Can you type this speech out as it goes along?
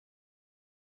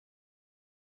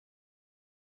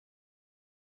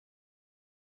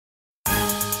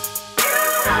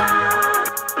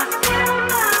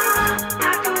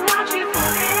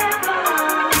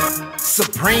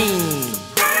Supreme.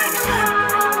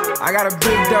 I got a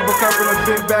big double cup and a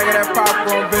big bag of that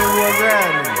popcorn, baby, what's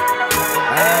happening?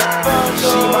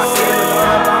 She my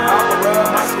cinema, my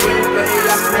opera, my screenplay.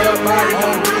 I spray her body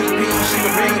on repeat. She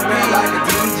can read me like a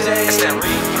DJ.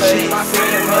 She my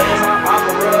cinema, my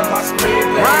opera, my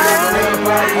screenplay. I spray her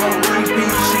body on repeat.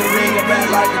 She can ring it back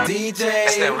like a DJ.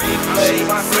 She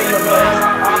my cinema,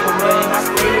 my opera, my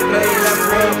screenplay. I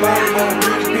spray her body on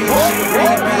repeat. She can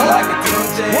ring it back like a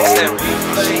DJ.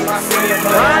 She my cinema,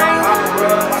 my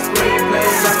opera, my screenplay.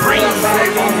 I spray her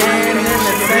body on repeat.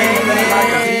 She can ring it back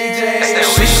like a DJ.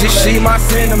 She my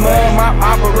cinema, my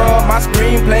opera, my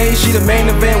screenplay. She the main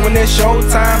event when it's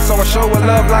showtime, so I show her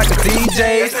love like a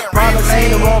DJ. Problems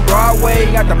ain't her on Broadway,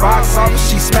 at the box office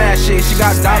she smash it. She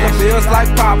got dollar bills like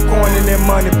popcorn in them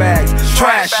money bags.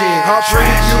 Trash it. Her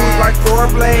previews like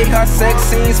foreplay, her sex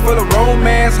scenes full of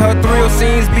romance. Her thrill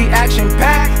scenes be action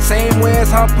packed, same way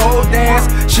as her pole dance.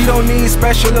 She don't need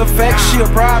special effects, she a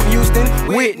prime Houston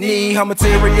Whitney. Her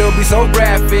material be so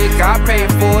graphic, I pay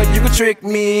for it, you can trick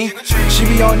me. She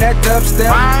be on that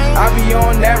dubstep, I be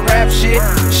on that rap shit.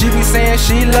 She be saying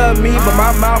she love me, but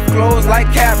my mouth closed like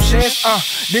captions.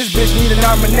 This bitch need a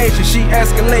nomination, she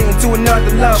escalating to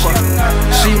another lover.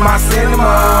 She my cinema,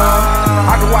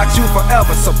 I can watch you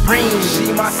forever, Supreme.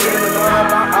 She my cinema,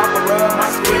 my opera,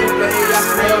 my screenplay. I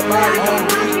spray her body on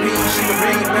repeat, she can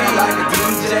read me like a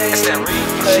DJ.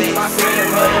 She my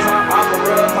cinema, my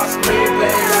opera, my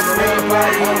screenplay. I spray her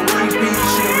body on repeat,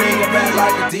 she can ring it back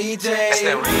like a DJ.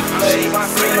 She my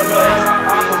cinema, my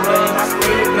opera, my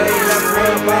screenplay. I spray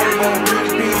her body on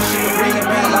repeat, she can ring it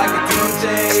back like a DJ.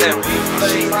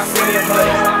 She my cinema,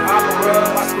 my opera,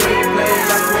 my screenplay.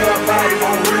 I spray her body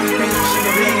on repeat, she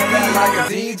can ring it back like a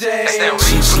DJ.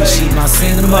 She my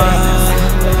cinema,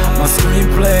 my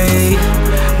screenplay.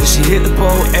 When she hit the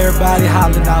pole, everybody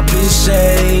hollering out Miss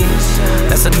Shay.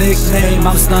 That's a nickname,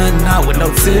 I'm stunting out with no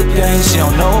tip game. She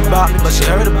don't know about me, but she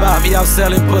heard about me. I'm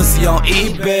selling pussy on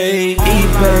eBay.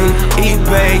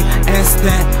 eBay,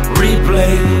 instant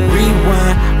replay,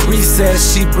 rewind, reset.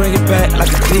 She bring it back like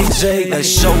a DJ. Let's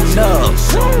show up.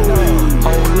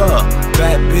 Hold up,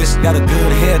 bad bitch got a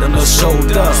good head on her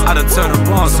shoulders. I done turn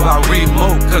her on, so I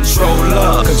remote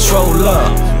controller.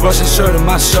 Russian shirt on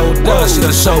my shoulder. She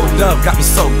done showed up, got me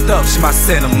soaked up. She my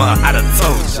cinema, I done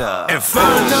told ya.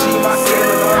 Inferno. She my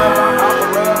cinema, my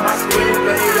opera, my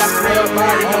screenplay. I spray her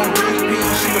body on repeat.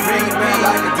 She can ring it back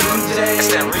like a DJ.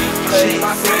 She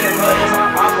my cinema,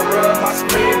 my opera, my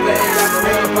screenplay. I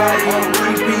spray her body on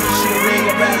repeat. She can ring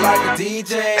it back like a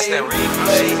DJ. She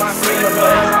my cinema,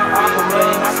 my opera,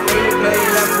 my screenplay.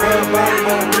 I spray her body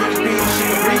on repeat. She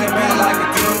can ring it back like a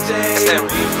DJ.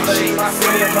 She my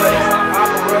cinema, my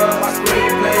opera, my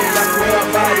screenplay. I spray her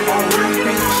body on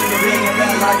repeat. She can ring it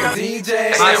back like a DJ.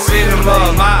 My cinema,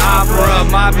 my opera,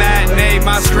 my matinee,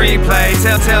 my screenplay.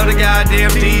 Tell the goddamn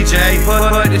DJ,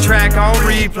 put the track on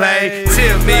replay.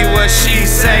 Tell me what she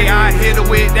say, I hit her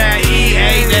with that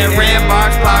EA, that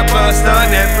Redbox blockbuster,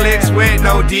 Netflix with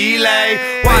no delay.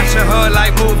 Watching her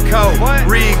like Move Coat,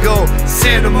 Regal,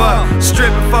 Cinema,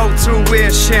 stripping folk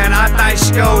tuition. I think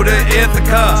she go to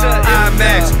Ithaca,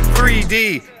 IMAX,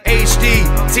 3D, HD,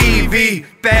 TV.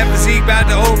 Bad physique bout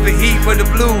to overheat for the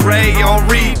Blu-ray on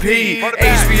repeat.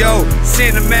 HBO,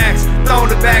 Cinemax, throw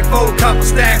the back for a couple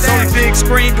stacks. On the big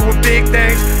screen doing big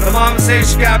things. The mama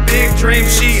says she got big dreams.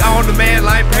 She on demand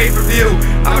like pay-per-view.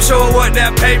 I'ma show her what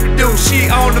that paper do. She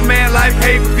on demand like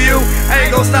pay-per-view. I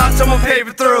ain't gon' stop till my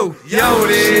paper through. Yo,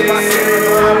 this. She my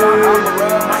cinema, my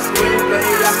opera, my screenplay.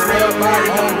 I spray her body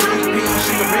on repeat.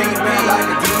 She can ring it back like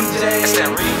a DJ.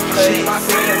 She my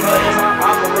cinema, my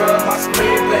opera, my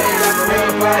screenplay. I spray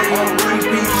her body on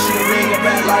repeat. She can ring it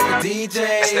back like a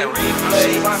DJ. She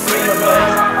my cinema,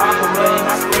 my opera,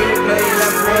 my screenplay. I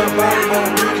spray her body on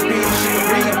repeat. She can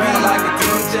ring it back like a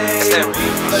DJ.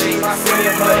 She my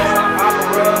cinema, my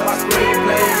opera, my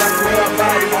screenplay. I spray her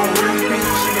body on repeat.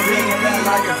 She can ring it back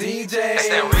like a DJ.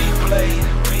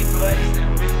 Replay.